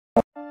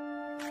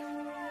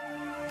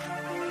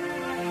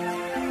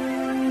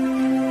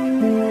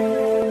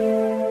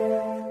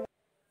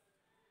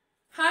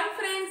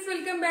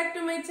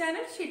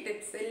She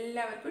tips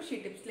എല്ലാവർക്കും she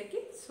ടിപ്സിലേക്ക്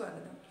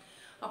സ്വാഗതം.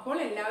 അപ്പോൾ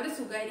എല്ലാവരും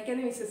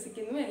സുഖമായിരിക്കാന്ന്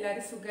വിശ്വസിക്കുന്നു.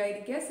 എല്ലാവരും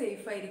സുഖമായിരിക്കുക,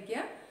 സേഫ്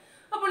ആയിരിക്കുക.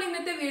 അപ്പോൾ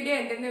ഇന്നത്തെ വീഡിയോ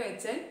എന്തെന്ന്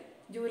വെച്ചാൽ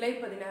ജൂലൈ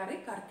 16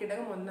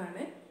 കർക്കിടകം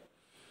 1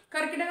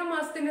 കർക്കിടക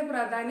മാസത്തിന്റെ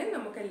പ്രാധാന്യം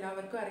നമുക്ക്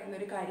എല്ലാവർക്കും അറിയുന്ന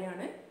ഒരു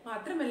കാര്യമാണ്.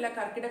 മാത്രമല്ല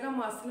കർക്കിടക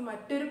മാസത്തിൽ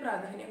മറ്റൊരു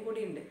പ്രാധാന്യം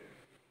കൂടി ഉണ്ട്.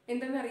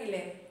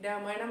 എന്തെന്നറിയില്ലേ?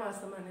 രാമായണ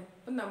മാസമാണ്.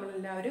 അപ്പം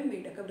നമ്മളെല്ലാവരും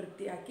വീടൊക്കെ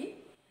വൃത്തിയാക്കി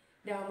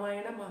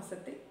രാമായണ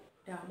മാസത്തിൽ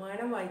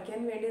രാമായണം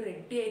വായിക്കാൻ വേണ്ടി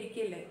റെഡി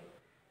ആയിരിക്കില്ലേ?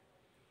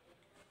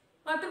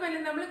 മാത്രമല്ല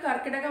നമ്മൾ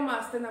കർക്കിടക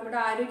മാസത്തിൽ നമ്മുടെ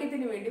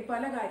ആരോഗ്യത്തിന് വേണ്ടി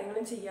പല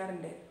കാര്യങ്ങളും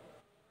ചെയ്യാറുണ്ട്.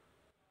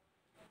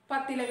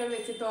 പത്തിലകൾ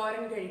വെച്ച്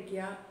തോരൻ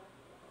കഴിക്കുക,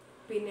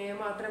 പിന്നെ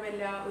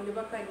മാത്രമല്ല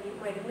ഉലുവക്കഞ്ഞി,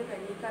 മരുന്ന്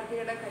കഞ്ഞി,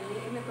 കർക്കിടക കഞ്ഞി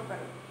എന്നൊക്കെ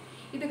പറയും.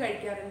 ഇത്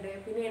കഴിക്കാറുണ്ട്.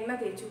 പിന്നെ എണ്ണ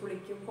തേച്ച്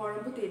കുളിക്കും,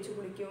 കുഴമ്പ് തേച്ച്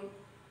കുളിക്കും.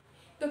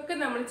 ഇതൊക്കെ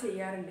നമ്മൾ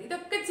ചെയ്യാറുണ്ട്.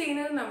 ഇതൊക്കെ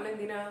ചെയ്യുന്നത് നമ്മൾ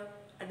എന്തിനാ?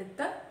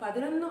 അടുത്ത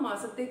 11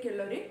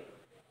 മാസത്തേക്കുള്ള ഒരു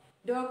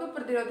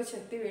രോഗപ്രതിരോധ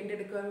ശക്തി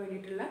വീണ്ടെടുക്കുവാൻ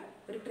വേണ്ടിയിട്ടുള്ള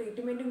ഒരു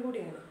ട്രീറ്റ്മെന്റും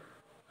കൂടിയാണ്.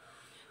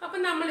 അപ്പം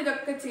നമ്മൾ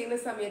ഇതൊക്കെ ചെയ്യുന്ന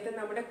സമയത്ത്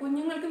നമ്മുടെ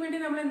കുഞ്ഞുങ്ങൾക്ക് വേണ്ടി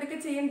നമ്മൾ എന്തൊക്കെ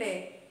ചെയ്യണ്ടേ?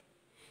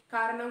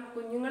 കാരണം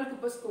കുഞ്ഞുങ്ങൾക്ക്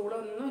ഇപ്പോൾ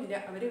സ്കൂളൊന്നും ഇല്ല,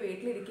 അവർ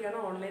വീട്ടിലിരിക്കുകയാണ്,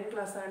 ഓൺലൈൻ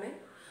ക്ലാസ്സാണ്.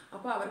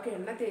 അപ്പോൾ അവർക്ക്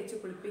എണ്ണ തേച്ച്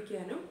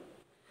കുളിപ്പിക്കാനും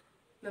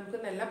നമുക്ക്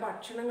നല്ല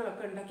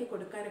ഭക്ഷണങ്ങളൊക്കെ ഉണ്ടാക്കി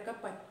കൊടുക്കാനൊക്കെ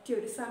പറ്റിയ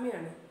ഒരു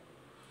സമയമാണ്.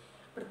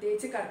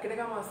 പ്രത്യേകിച്ച്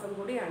കർക്കിടക മാസം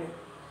കൂടിയാണ്.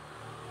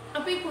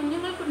 അപ്പോൾ ഈ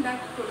കുഞ്ഞുങ്ങൾക്ക്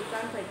ഉണ്ടാക്കി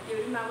കൊടുക്കാൻ പറ്റിയ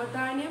ഒരു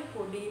നവധാന്യ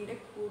പൊടിയുടെ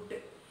കൂട്ട്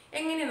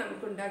എങ്ങനെ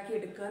നമുക്ക്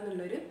ഉണ്ടാക്കിയെടുക്കുക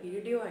എന്നുള്ളൊരു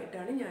വീഡിയോ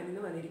ആയിട്ടാണ്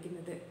ഞാനിന്ന്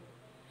വന്നിരിക്കുന്നത്.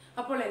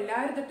 അപ്പോൾ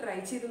എല്ലാവരും ഇത് ട്രൈ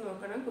ചെയ്ത്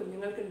നോക്കണം,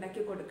 കുഞ്ഞുങ്ങൾക്ക്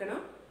ഉണ്ടാക്കി കൊടുക്കണം.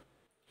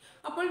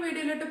 അപ്പോൾ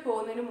വീഡിയോയിലോട്ട്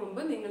പോകുന്നതിന്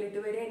മുമ്പ് നിങ്ങൾ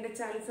ഇതുവരെ എൻ്റെ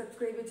ചാനൽ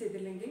സബ്സ്ക്രൈബ്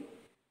ചെയ്തില്ലെങ്കിൽ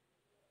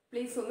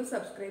പ്ലീസ് ഒന്ന്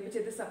സബ്സ്ക്രൈബ്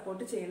ചെയ്ത്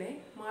സപ്പോർട്ട് ചെയ്യണേ.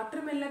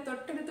 മാത്രമല്ല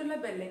തൊട്ടടുത്തുള്ള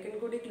ബെല്ലൈക്കൺ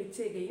കൂടി ക്ലിക്ക്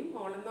ചെയ്യുകയും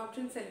ഓൾ എന്ന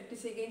ഓപ്ഷൻ സെലക്ട്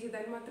ചെയ്യുകയും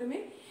ചെയ്താൽ മാത്രമേ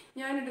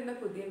ഞാനിടുന്ന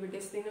പുതിയ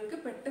വീഡിയോസ് നിങ്ങൾക്ക്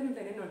പെട്ടെന്ന്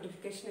തന്നെ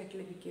നോട്ടിഫിക്കേഷൻ ആയിട്ട്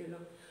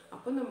ലഭിക്കുകയുള്ളൂ.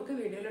 അപ്പോൾ നമുക്ക്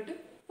വീഡിയോയിലോട്ട്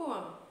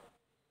പോവാം.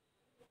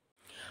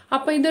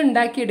 അപ്പോൾ ഇത്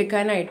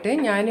ഉണ്ടാക്കിയെടുക്കാനായിട്ട്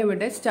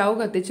ഞാനിവിടെ സ്റ്റൗ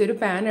കത്തിച്ചൊരു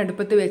പാൻ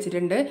അടുപ്പത്ത്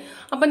വെച്ചിട്ടുണ്ട്.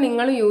 അപ്പം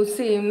നിങ്ങൾ യൂസ്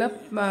ചെയ്യുന്ന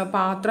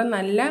പാത്രം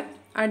നല്ല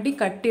അടി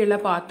കട്ടിയുള്ള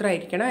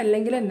പാത്രമായിരിക്കണം.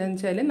 അല്ലെങ്കിൽ എന്താണെന്ന്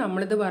വെച്ചാൽ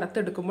നമ്മളിത്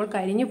വറുത്തെടുക്കുമ്പോൾ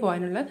കരിഞ്ഞു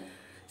പോകാനുള്ള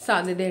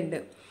സാധ്യതയുണ്ട്.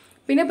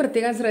 പിന്നെ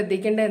പ്രത്യേകം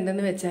ശ്രദ്ധിക്കേണ്ട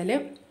എന്തെന്ന് വെച്ചാൽ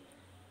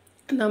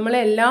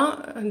നമ്മളെല്ലാ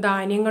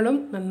ധാന്യങ്ങളും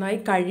നന്നായി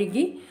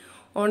കഴുകി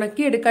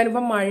ഉണക്കിയെടുക്കാൻ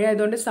ഇപ്പം മഴ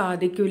ആയതുകൊണ്ട്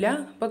സാധിക്കില്ല.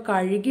 അപ്പോൾ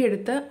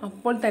കഴുകിയെടുത്ത്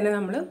അപ്പോൾ തന്നെ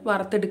നമ്മൾ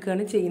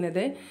വറുത്തെടുക്കുകയാണ്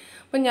ചെയ്യുന്നത്.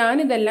 അപ്പോൾ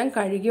ഞാനിതെല്ലാം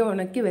കഴുകി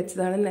ഉണക്കി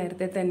വെച്ചതാണ്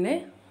നേരത്തെ തന്നെ.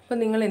 അപ്പോൾ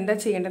നിങ്ങൾ എന്താ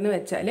ചെയ്യേണ്ടതെന്ന്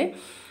വെച്ചാൽ,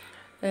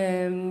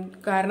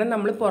 കാരണം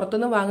നമ്മൾ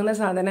പുറത്തുനിന്ന് വാങ്ങുന്ന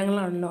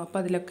സാധനങ്ങളാണല്ലോ, അപ്പോൾ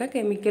അതിലൊക്കെ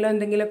കെമിക്കലോ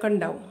എന്തെങ്കിലുമൊക്കെ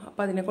ഉണ്ടാവും.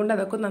 അപ്പോൾ അതിനെക്കൊണ്ട്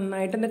അതൊക്കെ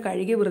നന്നായിട്ടൊന്ന്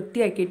കഴുകി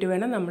വൃത്തിയാക്കിയിട്ട്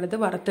വേണം നമ്മളിത്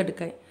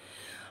വറുത്തെടുക്കാൻ.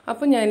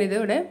 അപ്പോൾ ഞാനിത്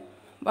ഇവിടെ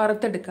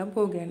വറുത്തെടുക്കാൻ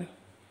പോവുകയാണ്.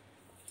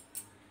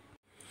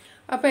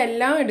 അപ്പോൾ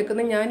എല്ലാം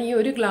എടുക്കുന്നത് ഞാൻ ഈ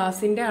ഒരു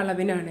ഗ്ലാസിൻ്റെ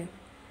അളവിനാണ്.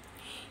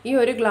 ഈ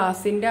ഒരു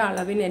ഗ്ലാസിൻ്റെ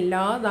അളവിന്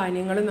എല്ലാ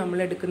ധാന്യങ്ങളും നമ്മൾ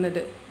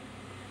എടുക്കുന്നത്.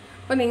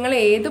 അപ്പോൾ നിങ്ങൾ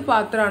ഏത്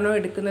പാത്രമാണോ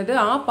എടുക്കുന്നത്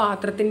ആ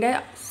പാത്രത്തിൻ്റെ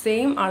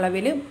സെയിം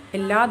അളവിൽ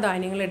എല്ലാ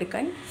ധാന്യങ്ങളും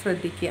എടുക്കാൻ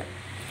ശ്രദ്ധിക്കുക.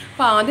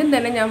 അപ്പോൾ ആദ്യം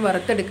തന്നെ ഞാൻ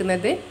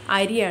വറുത്തെടുക്കുന്നത്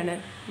അരിയാണ്.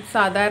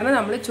 സാധാരണ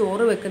നമ്മൾ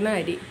ചോറ് വെക്കുന്ന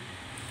അരി,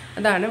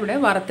 അതാണ് ഇവിടെ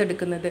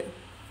വറുത്തെടുക്കുന്നത്.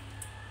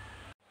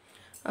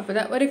 അപ്പോൾ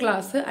ഇതാ ഒരു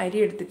ഗ്ലാസ് അരി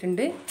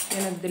എടുത്തിട്ടുണ്ട്.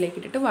 ഞാൻ അതിലേക്ക്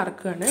ഇട്ടിട്ട്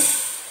വറുക്കുകയാണ്.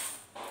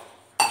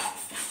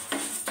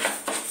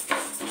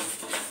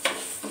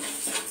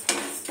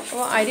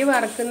 അപ്പോൾ അരി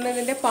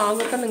വറുക്കുന്നതിൻ്റെ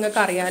പാകമൊക്കെ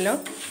നിങ്ങൾക്ക് അറിയാലോ,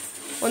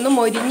 ഒന്ന്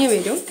മൊരിഞ്ഞ്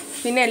വരും.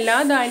 പിന്നെ എല്ലാ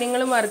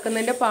ധാന്യങ്ങളും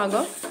വറുക്കുന്നതിൻ്റെ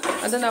പാകം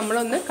അത്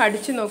നമ്മളൊന്ന്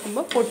കടിച്ചു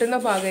നോക്കുമ്പോൾ പൊട്ടുന്ന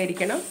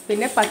പാകമായിരിക്കണം.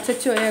 പിന്നെ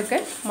പച്ചച്ചുവയൊക്കെ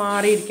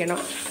മാറിയിരിക്കണം,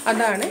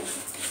 അതാണ്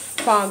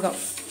പാകം.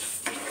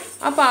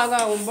 ആ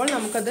പാകമാകുമ്പോൾ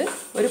നമുക്കത്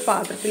ഒരു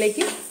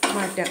പാത്രത്തിലേക്ക്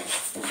മാറ്റാം.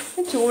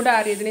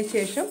 ചൂടാറിയതിന്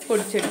ശേഷം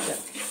പൊടിച്ചെടുക്കുക.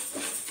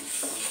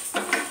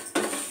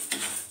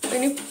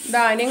 ഇനി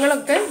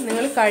ധാന്യങ്ങളൊക്കെ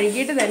നിങ്ങൾ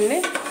കഴുകിയിട്ട് തന്നെ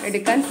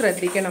എടുക്കാൻ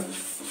ശ്രദ്ധിക്കണം.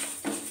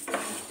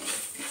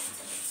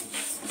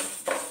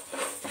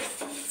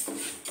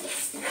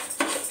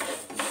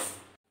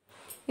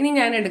 ഇനി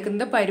ഞാൻ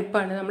എടുക്കുന്നത്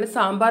പരിപ്പാണ്. നമ്മൾ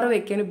സാമ്പാർ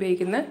വയ്ക്കാൻ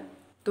ഉപയോഗിക്കുന്ന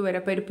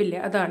തുവരപ്പരിപ്പില്ലേ,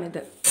 അതാണിത്.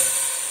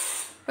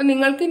 അപ്പോൾ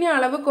നിങ്ങൾക്ക് ഇനി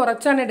അളവ്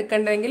കുറച്ചാണ്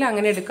എടുക്കേണ്ടതെങ്കിൽ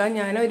അങ്ങനെ എടുക്കാം.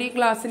 ഞാൻ ഒരു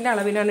ഗ്ലാസിൻ്റെ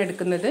അളവിലാണ്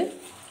എടുക്കുന്നത്.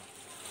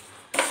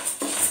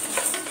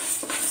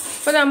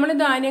 അപ്പോൾ നമ്മൾ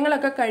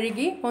ധാന്യങ്ങളൊക്കെ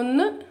കഴുകി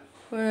ഒന്ന്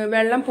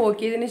വെള്ളം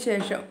പോക്കിയതിന്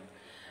ശേഷം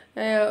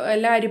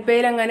എല്ലാ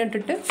അരിപ്പയിൽ അങ്ങനെ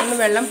ഇട്ടിട്ട് ഒന്ന്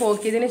വെള്ളം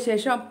പോക്കിയതിന്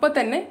ശേഷം അപ്പോൾ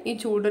തന്നെ ഈ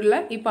ചൂടുള്ള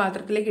ഈ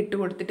പാത്രത്തിലേക്ക് ഇട്ട്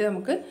കൊടുത്തിട്ട്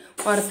നമുക്ക്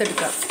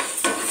വറുത്തെടുക്കാം.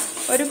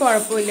 ഒരു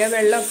കുഴപ്പമില്ല,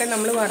 വെള്ളമൊക്കെ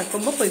നമ്മൾ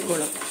വറുക്കുമ്പോൾ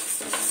പോയിക്കോളും.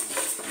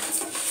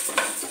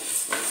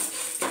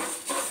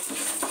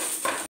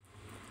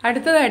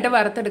 അടുത്തതായിട്ട്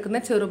വറുത്തെടുക്കുന്ന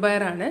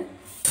ചെറുപയറാണ്.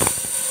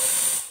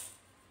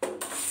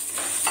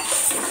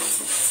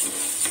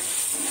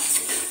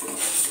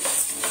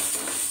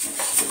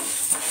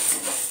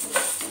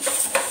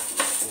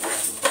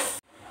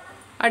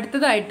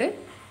 അടുത്തതായിട്ട്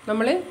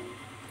നമ്മൾ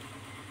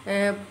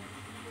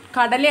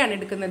കടലയാണ്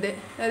എടുക്കുന്നത്.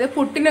 അതായത്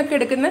പുട്ടിനൊക്കെ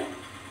എടുക്കുന്ന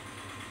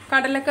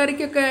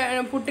കടലക്കറിക്കൊക്കെ,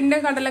 പുട്ടിൻ്റെ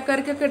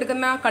കടലക്കറിക്കൊക്കെ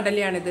എടുക്കുന്ന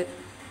കടലയാണിത്.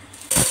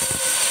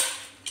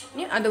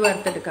 ഇനി അത്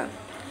വറുത്തെടുക്കാം.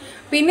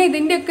 പിന്നെ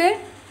ഇതിൻ്റെയൊക്കെ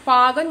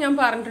പാകം ഞാൻ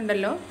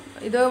പറഞ്ഞിട്ടുണ്ടല്ലോ.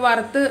 ഇത്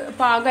വറുത്ത്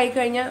പാകമായി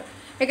കഴിഞ്ഞാൽ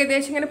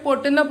ഏകദേശം ഇങ്ങനെ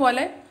പൊട്ടുന്ന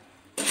പോലെ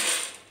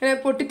ഇങ്ങനെ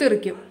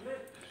പൊട്ടിത്തെറിക്കും.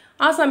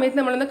 ആ സമയത്ത്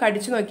നമ്മളൊന്ന്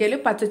കടിച്ചു നോക്കിയാൽ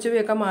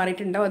പച്ചച്ചുവയൊക്കെ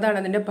മാറിയിട്ടുണ്ടാവും. അതാണ്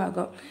അതിൻ്റെ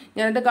പാകം.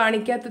 ഞാനത്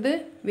കാണിക്കാത്തത്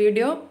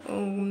വീഡിയോ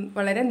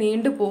വളരെ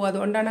നീണ്ടു പോകും,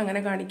 അതുകൊണ്ടാണ്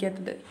അങ്ങനെ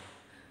കാണിക്കാത്തത്.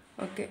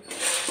 ഓക്കെ.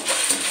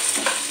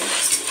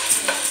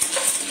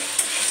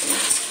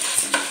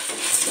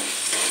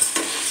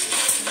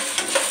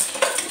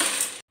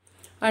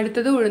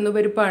 അടുത്തത്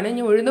ഉഴുന്നുപരിപ്പാണ്.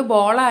 ഇനി ഉഴുന്ന്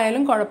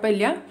ബോളായാലും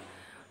കുഴപ്പമില്ല.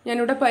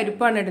 ഞാനിവിടെ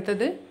പരിപ്പാണ്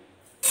എടുത്തത്.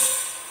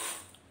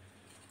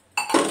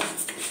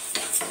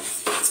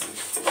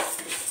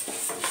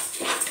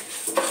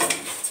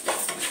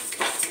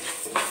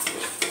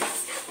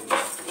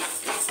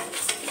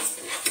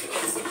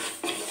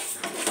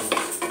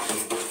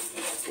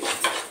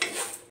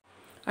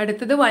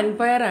 അടുത്തത്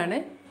വൻപയറാണ്.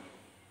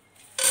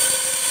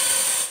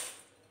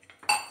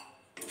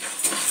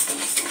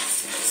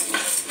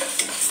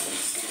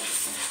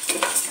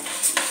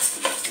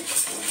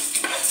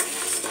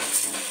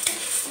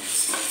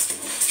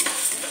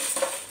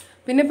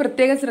 പിന്നെ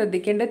പ്രത്യേകം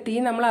ശ്രദ്ധിക്കേണ്ട, തീ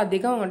നമ്മൾ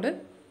അധികം കൊണ്ട്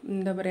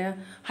എന്താ പറയുക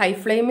ഹൈ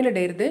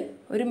ഫ്ലെയിമിലിടരുത്,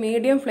 ഒരു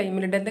മീഡിയം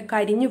ഫ്ലെയിമിലിടരുത്,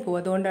 കരിഞ്ഞു പോകും.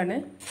 അതുകൊണ്ടാണ്.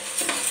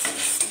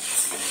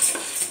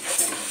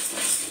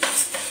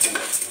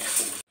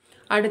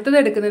 അടുത്തത്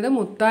എടുക്കുന്നത്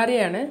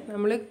മുത്താറിയാണ്.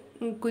 നമ്മൾ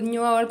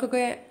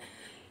കുഞ്ഞുവാവൾക്കൊക്കെ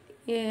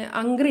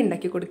അങ്കറി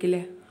ഉണ്ടാക്കി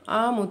കൊടുക്കില്ലേ, ആ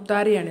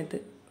മുത്താറിയാണിത്.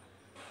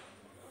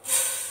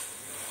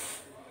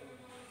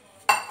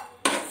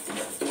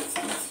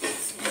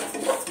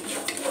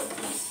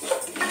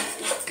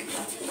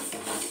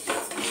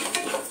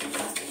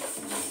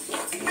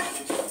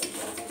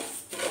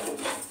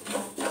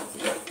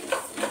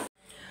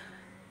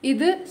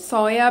 ഇത്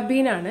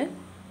സോയാബീനാണ്.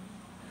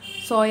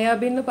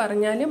 സോയാബീൻ എന്ന്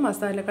പറഞ്ഞാൽ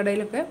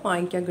മസാലക്കടയിലൊക്കെ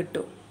വാങ്ങിക്കാൻ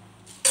കിട്ടും.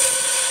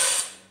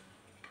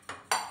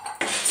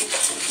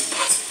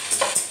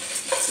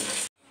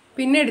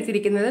 പിന്നെ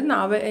എടുത്തിരിക്കുന്നത്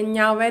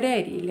ഞവര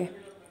അരിയില്ലേ,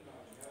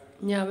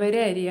 ഞവര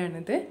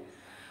അരിയാണിത്.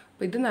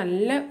 അപ്പോൾ ഇത്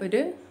നല്ല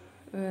ഒരു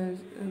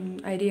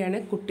അരിയാണ്,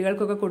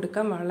 കുട്ടികൾക്കൊക്കെ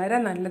കൊടുക്കാൻ വളരെ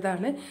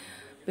നല്ലതാണ്.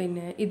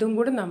 പിന്നെ ഇതും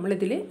കൂടി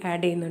നമ്മളിതിൽ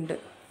ആഡ് ചെയ്യുന്നുണ്ട്.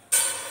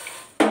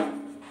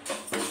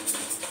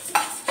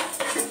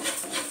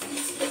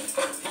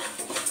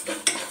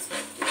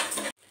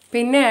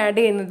 പിന്നെ ആഡ്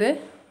ചെയ്യുന്നത്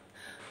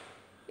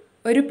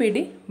ഒരു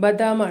പിടി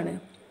ബദാമാണ്.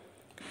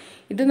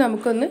 ഇത്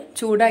നമുക്കൊന്ന്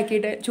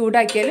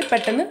ചൂടാക്കിയാൽ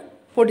പെട്ടെന്ന്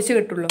പൊടിച്ച്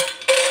കിട്ടുള്ളൂ.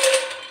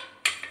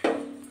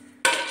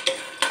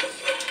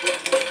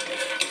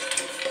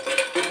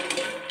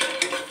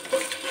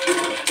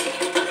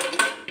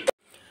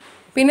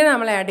 പിന്നെ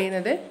നമ്മൾ ആഡ്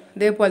ചെയ്യുന്നത്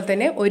ഇതേപോലെ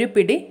തന്നെ ഒരു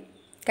പിടി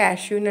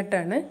കാഷ്യൂ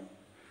നട്ടാണ്,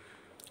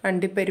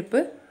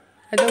 അണ്ടിപ്പരിപ്പ്.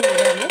 അതും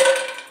കൂടെ ഒന്ന്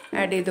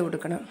ആഡ് ചെയ്ത്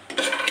കൊടുക്കണം.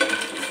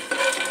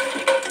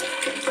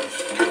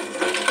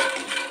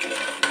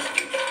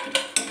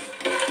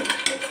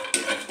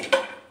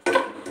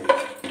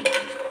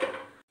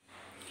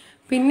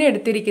 പിന്നെ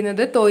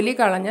എടുത്തിരിക്കുന്നത് തൊലി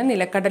കളഞ്ഞ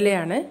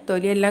നിലക്കടലയാണ്.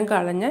 തൊലിയെല്ലാം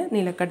കളഞ്ഞ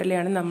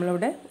നിലക്കടലയാണ്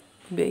നമ്മളിവിടെ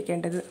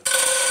ഉപയോഗിക്കേണ്ടത്.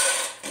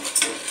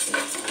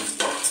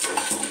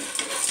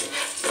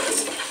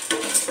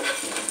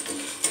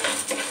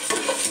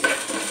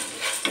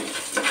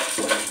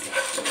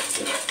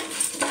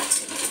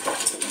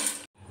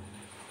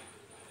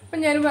 അപ്പം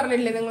ഞാൻ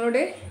പറഞ്ഞില്ലേ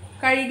നിങ്ങളോട്,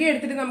 കഴുകി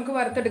എടുത്തിട്ട് നമുക്ക്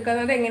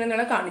വറുത്തെടുക്കുന്നത്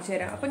എങ്ങനെയാണെന്നുള്ള കാണിച്ചു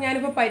തരാം. അപ്പോൾ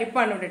ഞാനിപ്പോൾ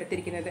പരിപ്പാണ് ഇവിടെ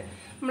എടുത്തിരിക്കുന്നത്.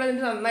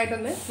 നമ്മളതിന്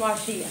നന്നായിട്ടൊന്ന്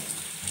വാഷ് ചെയ്യാം.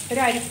 ഒരു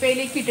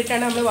അരിപ്പയിലേക്ക്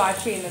ഇട്ടിട്ടാണ് നമ്മൾ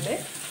വാഷ് ചെയ്യുന്നത്.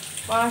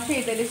 വാഷ്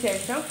ചെയ്തതിന്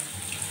ശേഷം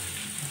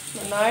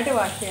നന്നായിട്ട്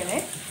വാഷ് ചെയ്യണേ.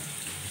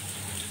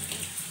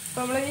 അപ്പോൾ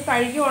നമ്മൾ ഈ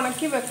കഴുകി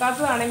ഉണക്കി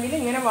വെക്കാത്തതാണെങ്കിൽ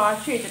ഇങ്ങനെ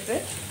വാഷ് ചെയ്തിട്ട്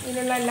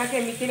ഇതിലുള്ള എല്ലാ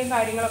കെമിക്കലും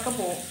കാര്യങ്ങളൊക്കെ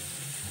പോകും.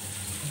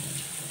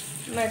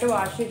 നന്നായിട്ട്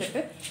വാഷ്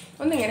ചെയ്തിട്ട്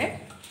ഒന്നിങ്ങനെ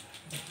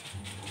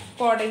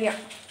കുടയുക.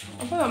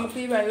 അപ്പോൾ നമുക്ക്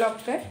ഈ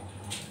വെള്ളമൊക്കെ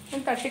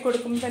തട്ടി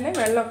കൊടുക്കുമ്പോൾ തന്നെ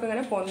വെള്ളമൊക്കെ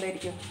ഇങ്ങനെ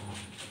പോകുന്നതായിരിക്കും.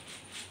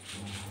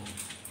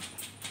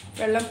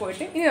 വെള്ളം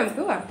പോയിട്ട് ഇനി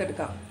നമുക്ക്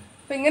വറുത്തെടുക്കാം.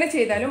 അപ്പോൾ ഇങ്ങനെ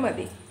ചെയ്താലും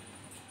മതി.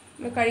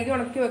 കഴുകി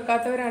ഉണക്കി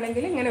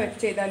വെക്കാത്തവരാണെങ്കിൽ ഇങ്ങനെ വെച്ച്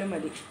ചെയ്താലും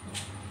മതി.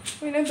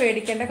 പിന്നെ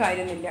പേടിക്കേണ്ട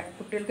കാര്യമൊന്നുമില്ല.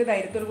 കുട്ടികൾക്ക്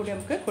ധൈര്യത്തോടു കൂടി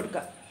നമുക്ക്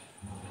കൊടുക്കാം.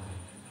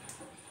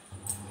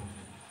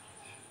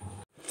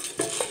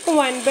 അപ്പോൾ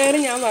വൻപയർ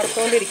ഞാൻ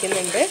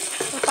വറുത്തുകൊണ്ടിരിക്കുന്നുണ്ട്.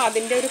 അപ്പോൾ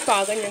അതിൻ്റെ ഒരു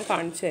പാകം ഞാൻ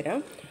കാണിച്ചു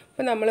തരാം.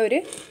 അപ്പോൾ നമ്മളൊരു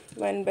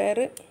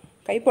വൻപയർ,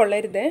 കൈ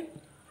പൊള്ളരുതേ,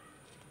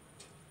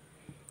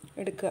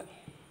 എടുക്കുക.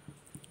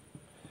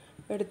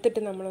 എടുത്തിട്ട്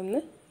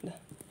നമ്മളൊന്ന്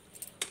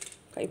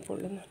കൈ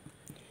പൊള്ളുന്നു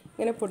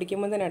ഇങ്ങനെ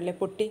പൊടിക്കുമ്പോൾ തന്നെ അല്ലേ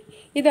പൊട്ടി.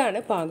 ഇതാണ്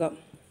പാകം.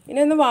 ഇനി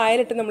ഒന്ന്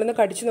വായിലിട്ട് നമ്മളൊന്ന്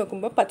കടിച്ചു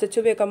നോക്കുമ്പോൾ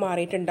പച്ചച്ചുവയൊക്കെ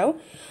മാറിയിട്ടുണ്ടാവും.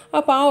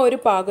 അപ്പോൾ ആ ഒരു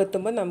പാകം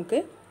എത്തുമ്പോൾ നമുക്ക്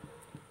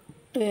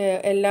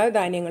എല്ലാ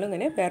ധാന്യങ്ങളും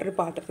ഇങ്ങനെ വേറൊരു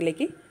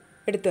പാത്രത്തിലേക്ക്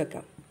എടുത്തു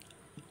വെക്കാം.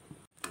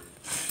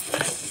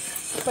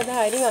 അപ്പോൾ അത്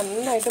അരി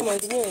നന്നായിട്ട്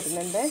മൊരിഞ്ഞ്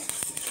വരുന്നുണ്ട്.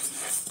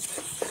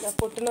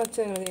 പൊട്ടുന്ന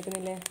വെച്ച് നിങ്ങൾ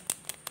കേൾക്കുന്നില്ലേ?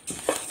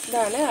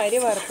 ഇതാണ് അരി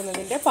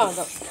വറുക്കുന്നതിൻ്റെ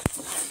പാകം.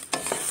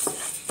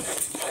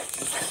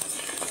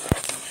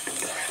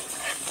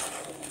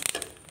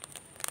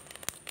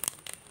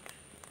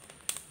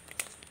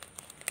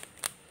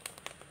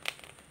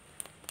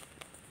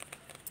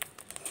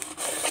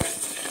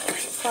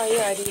 ഈ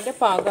അരിയുടെ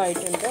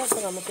പാകമായിട്ടുണ്ട്. അപ്പോൾ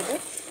നമുക്കിത്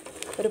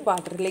ഒരു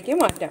പാത്രത്തിലേക്ക്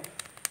മാറ്റാം.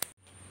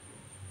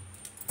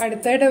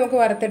 അടുത്തായിട്ട് നമുക്ക്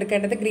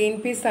വറുത്തെടുക്കേണ്ടത് ഗ്രീൻ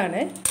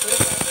പീസാണ്.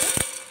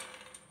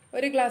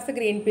 ഒരു ഗ്ലാസ്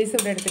ഗ്രീൻ പീസ്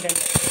ഇവിടെ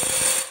എടുത്തിട്ടുണ്ട്.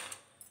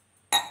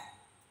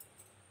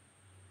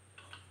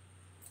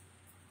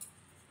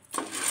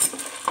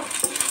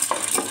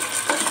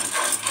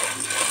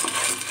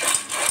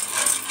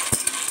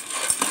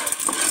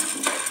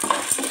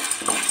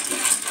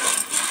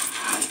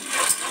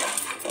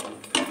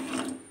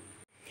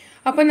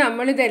 അപ്പോൾ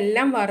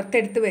നമ്മളിതെല്ലാം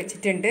വറുത്തെടുത്ത്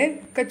വെച്ചിട്ടുണ്ട്,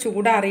 ഒക്കെ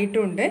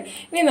ചൂടാറിയിട്ടുമുണ്ട്.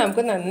 ഇനി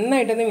നമുക്ക്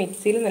നന്നായിട്ടൊന്ന്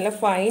മിക്സിയിൽ നല്ല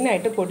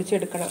ഫൈനായിട്ട്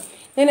പൊടിച്ചെടുക്കണം.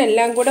 ഞാൻ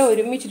എല്ലാം കൂടെ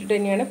ഒരുമിച്ചിട്ട്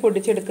തന്നെയാണ്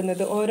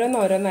പൊടിച്ചെടുക്കുന്നത്,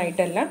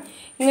 ഓരോന്നോരോന്നായിട്ടല്ല.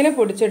 ഇങ്ങനെ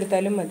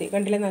പൊടിച്ചെടുത്താലും മതി.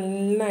 കണ്ടില്ലേ,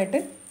 നന്നായിട്ട്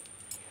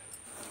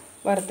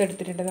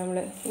വറുത്തെടുത്തിട്ടുണ്ട് നമ്മൾ.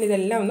 ഇനി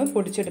ഇതെല്ലാം ഒന്ന്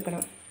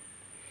പൊടിച്ചെടുക്കണം.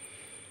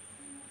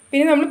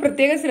 പിന്നെ നമ്മൾ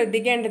പ്രത്യേകം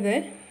ശ്രദ്ധിക്കേണ്ടത്,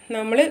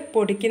 നമ്മൾ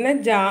പൊടിക്കുന്ന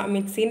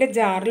മിക്സീൻ്റെ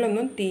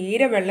ജാറിലൊന്നും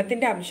തീരെ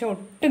വെള്ളത്തിൻ്റെ അംശം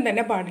ഒട്ടും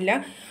തന്നെ പാടില്ല.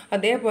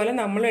 അതേപോലെ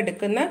നമ്മൾ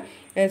എടുക്കുന്ന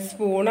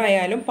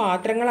സ്പൂണായാലും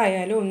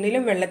പാത്രങ്ങളായാലും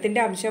ഒന്നിലും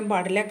വെള്ളത്തിൻ്റെ അംശം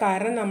പാടില്ല.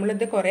 കാരണം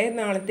നമ്മളിത് കുറേ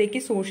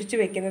നാളത്തേക്ക് സൂക്ഷിച്ച്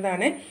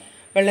വെക്കുന്നതാണ്.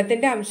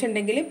 വെള്ളത്തിൻ്റെ അംശം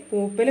ഉണ്ടെങ്കിൽ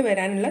പൂപ്പൽ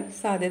വരാനുള്ള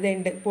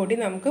സാധ്യതയുണ്ട്, പൊടി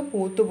നമുക്ക്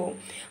പൂത്തു പോകും.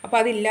 അപ്പോൾ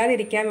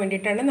അതില്ലാതിരിക്കാൻ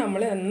വേണ്ടിയിട്ടാണ്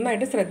നമ്മൾ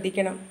നന്നായിട്ട്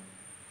ശ്രദ്ധിക്കണം.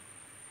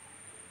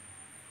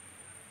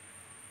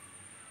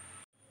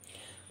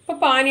 അപ്പോൾ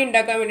പാനി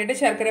ഉണ്ടാക്കാൻ വേണ്ടിയിട്ട്,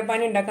 ശർക്കര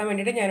പാനി ഉണ്ടാക്കാൻ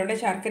വേണ്ടിയിട്ട് ഞാനിവിടെ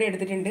ശർക്കര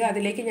എടുത്തിട്ടുണ്ട്.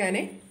 അതിലേക്ക് ഞാൻ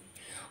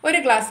 1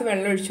 ഗ്ലാസ്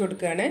വെള്ളം ഒഴിച്ചു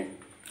കൊടുക്കുകയാണ്.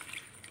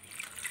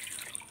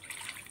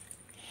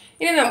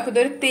 ഇനി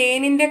നമുക്കിതൊരു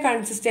തേനിൻ്റെ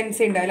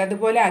കൺസിസ്റ്റൻസി ഉണ്ടാവില്ല,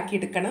 അതുപോലെ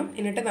ആക്കിയെടുക്കണം.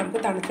 എന്നിട്ട് നമുക്ക്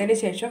തണുത്തതിന്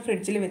ശേഷം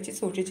ഫ്രിഡ്ജിൽ വെച്ച്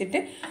സൂക്ഷിച്ചിട്ട്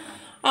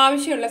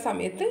ആവശ്യമുള്ള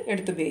സമയത്ത്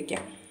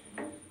എടുത്തുപയോഗിക്കാം.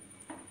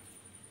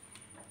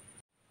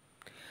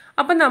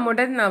 അപ്പം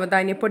നമ്മുടെ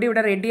നവധാന്യപ്പൊടി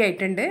ഇവിടെ റെഡി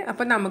ആയിട്ടുണ്ട്.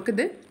 അപ്പം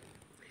നമുക്കിത്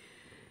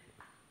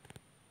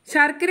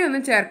ശർക്കര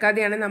ഒന്നും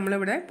ചേർക്കാതെയാണ്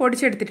നമ്മളിവിടെ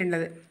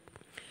പൊടിച്ചെടുത്തിട്ടുള്ളത്.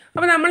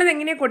 അപ്പോൾ നമ്മളിത്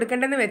എങ്ങനെയാണ്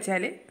കൊടുക്കേണ്ടതെന്ന്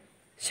വെച്ചാൽ,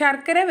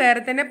 ശർക്കര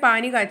വേറെ തന്നെ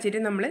പാനി കാച്ചിട്ട്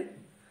നമ്മൾ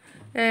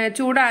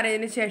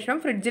ചൂടാറിയതിന് ശേഷം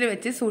ഫ്രിഡ്ജിൽ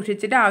വെച്ച്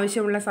സൂക്ഷിച്ചിട്ട്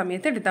ആവശ്യമുള്ള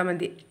സമയത്ത് എടുത്താൽ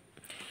മതി.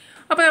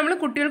 അപ്പോൾ നമ്മൾ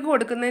കുട്ടികൾക്ക്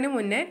കൊടുക്കുന്നതിന്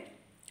മുന്നേ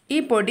ഈ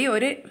പൊടി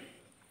ഒരു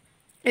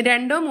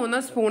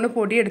 2-3 സ്പൂണ്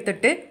പൊടി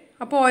എടുത്തിട്ട്,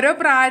 അപ്പോൾ ഓരോ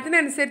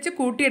പ്രായത്തിനനുസരിച്ച്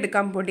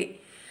കൂട്ടിയെടുക്കാം പൊടി.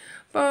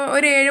 അപ്പോൾ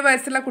ഒരു 7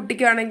 വയസ്സുള്ള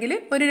കുട്ടിക്കാണെങ്കിൽ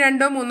ഒരു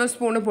 2-3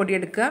 സ്പൂണ് പൊടി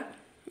എടുക്കുക.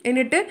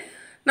 എന്നിട്ട്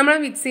നമ്മൾ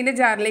മിക്സീൻ്റെ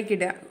ജാറിലേക്ക്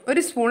ഇടുക.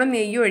 1 സ്പൂണ്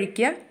നെയ്യ്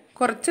ഒഴിക്കുക.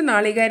 കുറച്ച്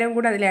നാളികേരം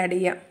കൂടെ അതിൽ ആഡ്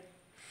ചെയ്യുക,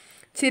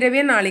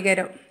 ചിരവിയ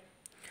നാളികേരം.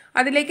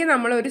 അതിലേക്ക്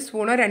നമ്മൾ 1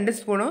 സ്പൂണോ 2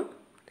 സ്പൂണോ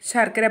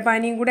ശർക്കര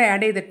പാനിയും കൂടെ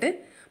ആഡ് ചെയ്തിട്ട്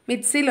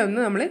മിക്സിയിലൊന്ന്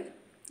നമ്മൾ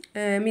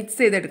മിക്സ്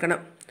ചെയ്തെടുക്കണം.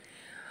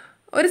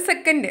 1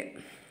 സെക്കൻഡ്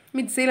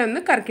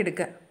മിക്സിയിലൊന്ന്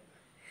കറക്കിയെടുക്കുക.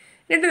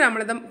 എന്നിട്ട്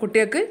നമ്മളത്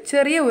കുട്ടികൾക്ക്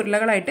ചെറിയ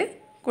ഉരുളകളായിട്ട്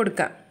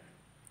കൊടുക്കാം.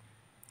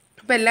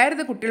 അപ്പോൾ എല്ലാവരും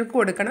ഇത് കുട്ടികൾക്ക്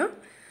കൊടുക്കണം.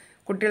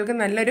 കുട്ടികൾക്ക്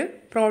നല്ലൊരു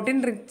പ്രോട്ടീൻ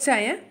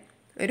റിച്ചായ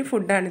ഒരു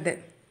ഫുഡാണിത്.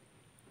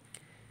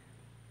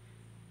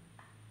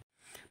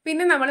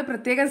 പിന്നെ നമ്മൾ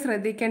പ്രത്യേകം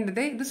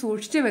ശ്രദ്ധിക്കേണ്ടത്, ഇത്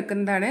സൂക്ഷിച്ച്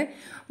വെക്കുന്നതാണ്.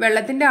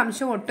 വെള്ളത്തിൻ്റെ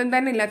അംശം ഒട്ടും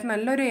തന്നെ ഇല്ലാത്ത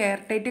നല്ലൊരു എയർ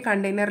ടൈറ്റ്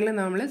കണ്ടെയ്നറിൽ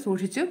നമ്മൾ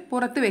സൂക്ഷിച്ച്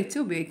പുറത്ത് വെച്ച്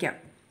ഉപയോഗിക്കാം.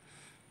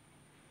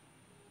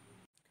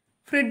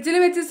 ഫ്രിഡ്ജിൽ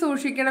വെച്ച്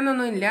സൂക്ഷിക്കണം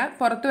എന്നൊന്നുമില്ല,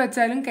 പുറത്ത്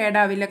വെച്ചാലും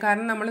കേടാവില്ല.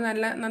 കാരണം നമ്മൾ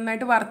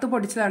നന്നായിട്ട് വറുത്ത്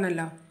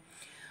പൊടിച്ചതാണല്ലോ.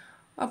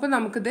 അപ്പോൾ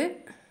നമുക്കിത്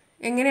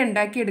എങ്ങനെ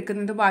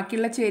ഉണ്ടാക്കിയെടുക്കുന്നത്,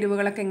 ബാക്കിയുള്ള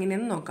ചേരുവകളൊക്കെ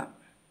എങ്ങനെയെന്ന് നോക്കാം.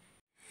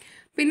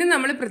 പിന്നെ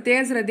നമ്മൾ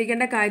പ്രത്യേകം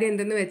ശ്രദ്ധിക്കേണ്ട കാര്യം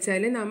എന്തെന്ന്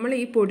വെച്ചാൽ, നമ്മൾ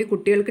ഈ പൊടി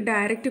കുട്ടികൾക്ക്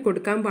ഡയറക്റ്റ്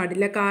കൊടുക്കാൻ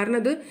പാടില്ല. കാരണം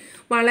അത്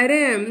വളരെ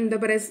എന്താ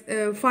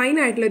പറയുക,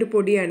 ഫൈനായിട്ടുള്ളൊരു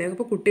പൊടിയാണ്.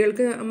 അപ്പോൾ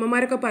കുട്ടികൾക്ക്,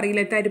 അമ്മമാരൊക്കെ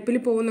പറയില്ലേ തരിപ്പിൽ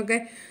പോകുന്നൊക്കെ,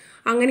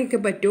 അങ്ങനെയൊക്കെ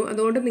പറ്റും.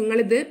 അതുകൊണ്ട്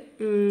നിങ്ങളിത്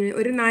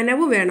ഒരു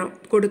നനവ് വേണം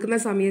കൊടുക്കുന്ന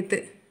സമയത്ത്,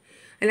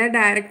 അല്ല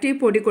ഡയറക്റ്റ് ഈ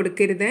പൊടി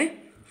കൊടുക്കരുത്.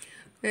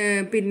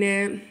 പിന്നെ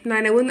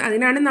നനവ്,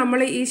 അതിനാണ് നമ്മൾ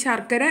ഈ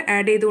ശർക്കര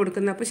ആഡ് ചെയ്ത്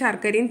കൊടുക്കുന്നത്. അപ്പോൾ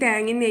ശർക്കരയും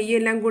തേങ്ങയും നെയ്യും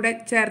എല്ലാം കൂടെ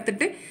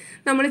ചേർത്തിട്ട്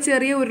നമ്മൾ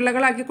ചെറിയ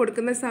ഉരുളകളാക്കി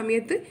കൊടുക്കുന്ന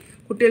സമയത്ത്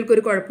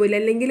കുട്ടികൾക്കൊരു കുഴപ്പമില്ല.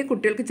 അല്ലെങ്കിൽ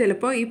കുട്ടികൾക്ക്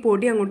ചിലപ്പോൾ ഈ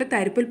പൊടി അങ്ങോട്ട്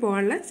തരിപ്പിൽ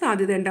പോകാനുള്ള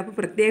സാധ്യതയുണ്ട്. അപ്പോൾ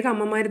പ്രത്യേകം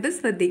അമ്മമാരിത്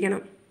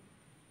ശ്രദ്ധിക്കണം.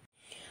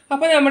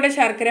 അപ്പോൾ നമ്മുടെ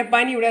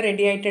ശർക്കരപ്പാനി ഇവിടെ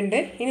റെഡി ആയിട്ടുണ്ട്.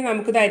 ഇനി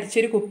നമുക്കിത്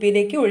അരിച്ചൊരു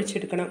കുപ്പിയിലേക്ക്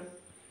ഒഴിച്ചെടുക്കണം.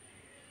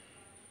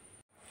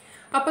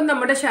 അപ്പം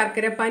നമ്മുടെ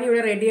ശർക്കരപ്പാനി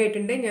ഇവിടെ റെഡി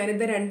ആയിട്ടുണ്ട്.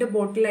 ഞാനിത് 2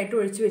 ബോട്ടിലായിട്ട്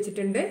ഒഴിച്ച്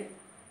വെച്ചിട്ടുണ്ട്.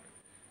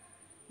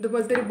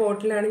 ഇതുപോലത്തെ ഒരു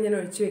ബോട്ടിലാണ് ഞാൻ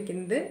ഒഴിച്ച്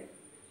വെക്കുന്നത്,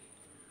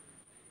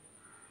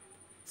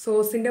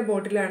 സോസിൻ്റെ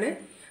ബോട്ടിലാണ്.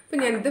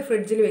 അപ്പോൾ ഞാനിത്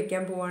ഫ്രിഡ്ജിൽ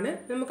വെക്കാൻ പോവാണ്.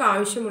 നമുക്ക്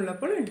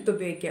ആവശ്യമുള്ളപ്പോൾ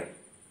എടുത്തുപയോഗിക്കാം.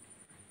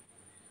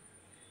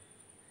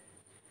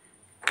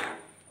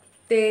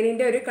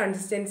 തേനിൻ്റെ ഒരു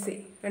കൺസിസ്റ്റൻസി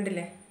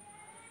കണ്ടില്ലേ,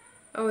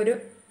 ആ ഒരു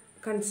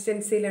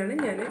കൺസിസ്റ്റൻസിയിലാണ്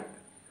ഞാൻ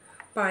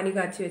പാനി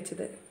കാച്ചി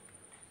വെച്ചത്.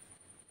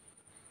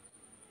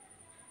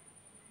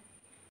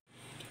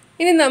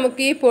 ഇനി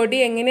നമുക്ക് ഈ പൊടി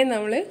എങ്ങനെ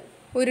നമ്മൾ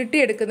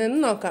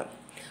ഉരുട്ടിയെടുക്കുന്നതെന്ന് നോക്കാം.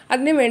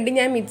 അതിനു വേണ്ടി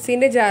ഞാൻ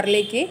മിക്സീൻ്റെ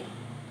ജാറിലേക്ക്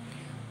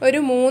ഒരു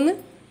 3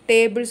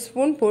 ടേബിൾ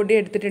സ്പൂൺ പൊടി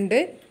എടുത്തിട്ടുണ്ട്.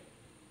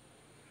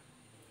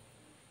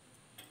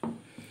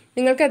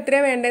 നിങ്ങൾക്ക്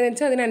എത്രയാണ് വേണ്ടതെന്ന്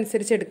വെച്ചാൽ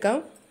അതിനനുസരിച്ച് എടുക്കാം.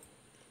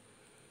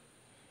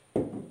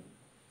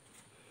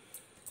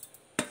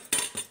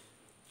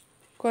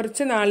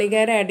 കുറച്ച്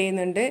നാളികേരം ആഡ്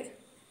ചെയ്യുന്നുണ്ട്.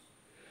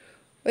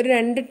 ഒരു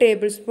 2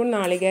 ടേബിൾ സ്പൂൺ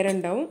നാളികേരം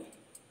ഉണ്ടാവും.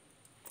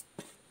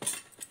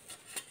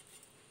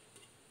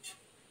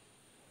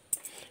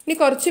 ഇനി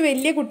കുറച്ച്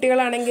വലിയ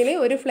കുട്ടികളാണെങ്കിൽ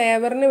ഒരു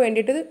ഫ്ലേവറിന്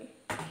വേണ്ടിയിട്ട്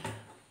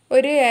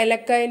ഒരു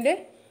ഏലക്കായൻ്റെ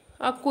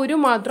ആ കുരു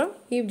മാത്രം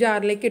ഈ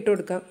ജാറിലേക്ക് ഇട്ട്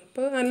കൊടുക്കാം.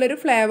 അപ്പോൾ നല്ലൊരു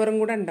ഫ്ലേവറും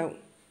കൂടെ ഉണ്ടാവും.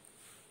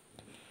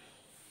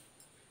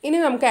 ഇനി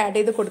നമുക്ക് ആഡ്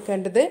ചെയ്ത്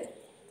കൊടുക്കേണ്ടത്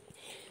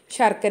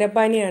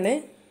ശർക്കരപ്പാനിയാണ്.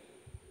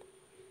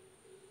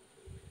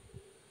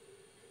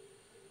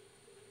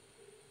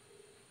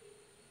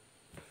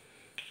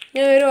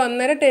 ഞാൻ ഒരു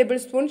 1.5 ടേബിൾ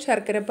സ്പൂൺ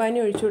ശർക്കരപ്പാനി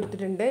ഒഴിച്ചു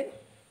കൊടുത്തിട്ടുണ്ട്.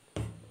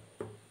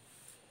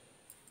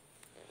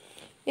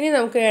 ഇനി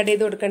നമുക്ക് ആഡ്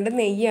ചെയ്ത് കൊടുക്കേണ്ടത്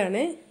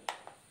നെയ്യാണ്.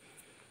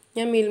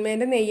 ഞാൻ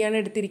മിൽമേൻ്റെ നെയ്യാണ്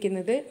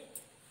എടുത്തിരിക്കുന്നത്.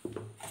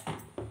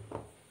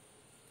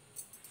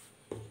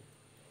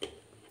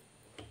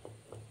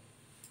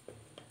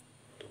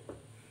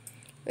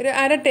 ഒരു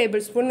 1/2 ടേബിൾ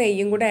സ്പൂൺ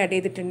നെയ്യും കൂടെ ആഡ്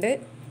ചെയ്തിട്ടുണ്ട്.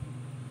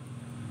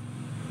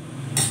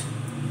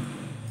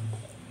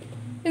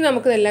 ഇനി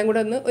നമുക്കിതെല്ലാം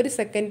കൂടെ ഒരു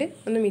സെക്കൻഡ്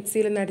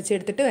മിക്സിയിലൊന്ന്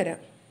അടിച്ചെടുത്തിട്ട് വരാം.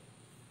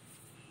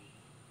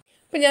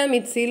 അപ്പോൾ ഞാൻ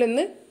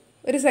മിക്സിയിലൊന്ന്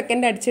ഒരു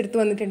സെക്കൻഡ് അടിച്ചെടുത്ത്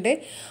വന്നിട്ടുണ്ട്.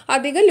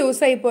 അധികം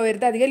ലൂസായി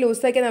പോകരുത്. അധികം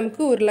ലൂസാക്കി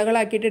നമുക്ക്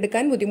ഉരുളകളാക്കിയിട്ട്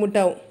എടുക്കാൻ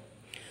ബുദ്ധിമുട്ടാവും.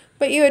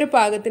 അപ്പോൾ ഈ ഒരു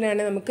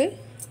പാകത്തിനാണ് നമുക്ക്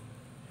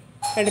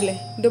കണ്ടില്ലേ,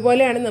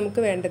 ഇതുപോലെയാണ്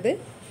നമുക്ക് വേണ്ടത്.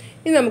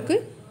 ഇനി നമുക്ക്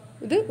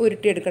ഇത്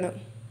ഉരുട്ടിയെടുക്കണം.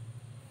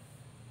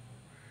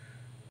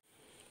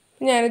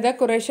 ഞാനിതാ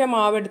കുറേശ്ശെ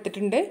മാവ്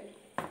എടുത്തിട്ടുണ്ട്.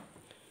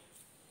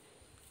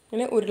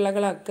 ഇങ്ങനെ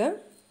ഉരുളകളാക്കുക.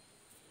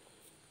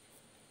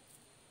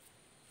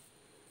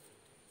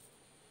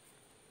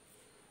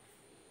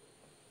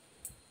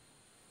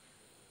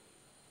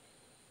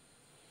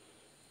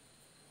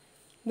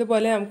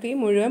 ഇതുപോലെ നമുക്ക് ഈ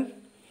മുഴുവൻ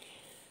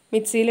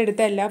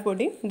മിക്സിയിലെടുത്ത എല്ലാ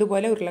പൊടിയും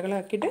ഇതുപോലെ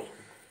ഉരുളകളാക്കിയിട്ട്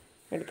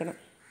എടുക്കണം.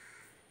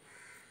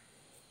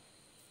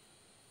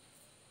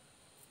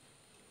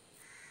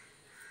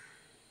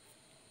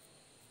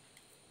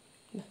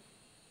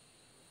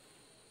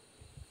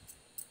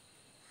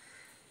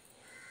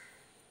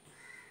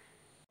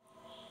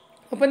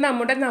 അപ്പോൾ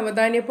നമ്മുടെ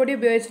നവധാന്യപ്പൊടി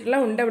ഉപയോഗിച്ചിട്ടുള്ള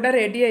ഉണ്ട ഇവിടെ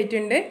റെഡി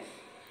ആയിട്ടുണ്ട്.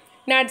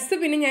 നട്ട്സ്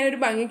പിന്നെ ഞാനൊരു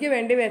ഭംഗിക്ക്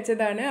വേണ്ടി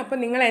വെച്ചതാണ്. അപ്പോൾ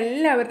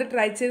നിങ്ങളെല്ലാവരും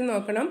ട്രൈ ചെയ്ത്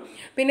നോക്കണം.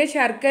 പിന്നെ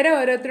ശർക്കര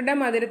ഓരോരുത്തരുടെ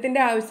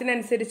മധുരത്തിൻ്റെ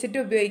ആവശ്യത്തിനനുസരിച്ചിട്ട്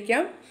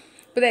ഉപയോഗിക്കാം.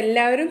 അപ്പോൾ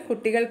ഇതെല്ലാവരും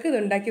കുട്ടികൾക്ക്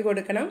ഇതുണ്ടാക്കി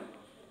കൊടുക്കണം.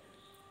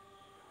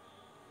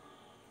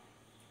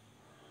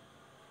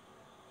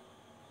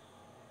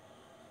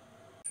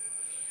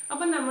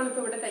 അപ്പം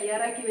നമ്മളിപ്പോൾ ഇവിടെ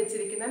തയ്യാറാക്കി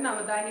വെച്ചിരിക്കുന്ന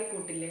നവധാന്യ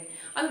കൂട്ടില്ലേ,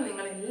 അത്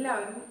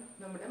നിങ്ങളെല്ലാവരും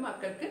നമ്മുടെ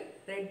മക്കൾക്ക്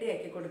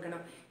റെഡിയാക്കി കൊടുക്കണം.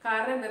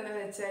 കാരണം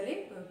എന്താണെന്ന് വെച്ചാൽ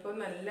ഇപ്പോൾ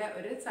നല്ല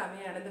ഒരു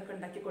സമയമാണ് ഇതൊക്കെ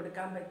ഉണ്ടാക്കി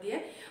കൊടുക്കാൻ പറ്റിയ.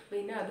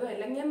 പിന്നെ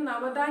അതുമല്ല, ഞാൻ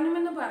നവധാന്യം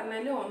എന്ന്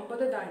പറഞ്ഞാൽ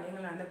 9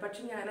 ധാന്യങ്ങളാണ്.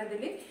 പക്ഷെ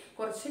ഞാനതിൽ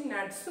കുറച്ച്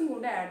നട്ട്സും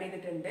കൂടെ ആഡ്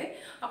ചെയ്തിട്ടുണ്ട്.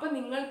 അപ്പോൾ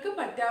നിങ്ങൾക്ക്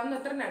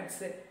പറ്റാവുന്നത്ര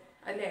നട്ട്സ്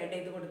അതിൽ ആഡ്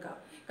ചെയ്ത് കൊടുക്കാം.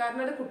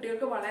 കാരണം അത്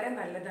കുട്ടികൾക്ക് വളരെ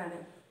നല്ലതാണ്.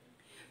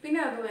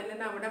 പിന്നെ അതുമല്ല,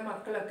 നമ്മുടെ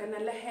മക്കളൊക്കെ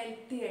നല്ല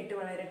ഹെൽത്തി ആയിട്ട്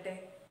വളരട്ടെ.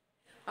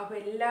 അപ്പോൾ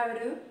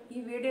എല്ലാവരും ഈ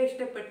വീഡിയോ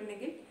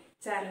ഇഷ്ടപ്പെട്ടിട്ടുണ്ടെങ്കിൽ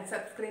ചാനൽ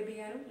സബ്സ്ക്രൈബ്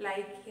ചെയ്യാനും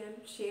ലൈക്ക് ചെയ്യാനും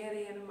ഷെയർ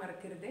ചെയ്യാനും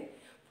മറക്കരുത്.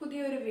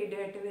 പുതിയൊരു വീഡിയോ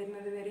ആയിട്ട്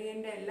വരുന്നത് വരെ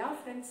എൻ്റെ എല്ലാ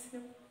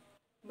ഫ്രണ്ട്സിനും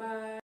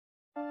ബൈ.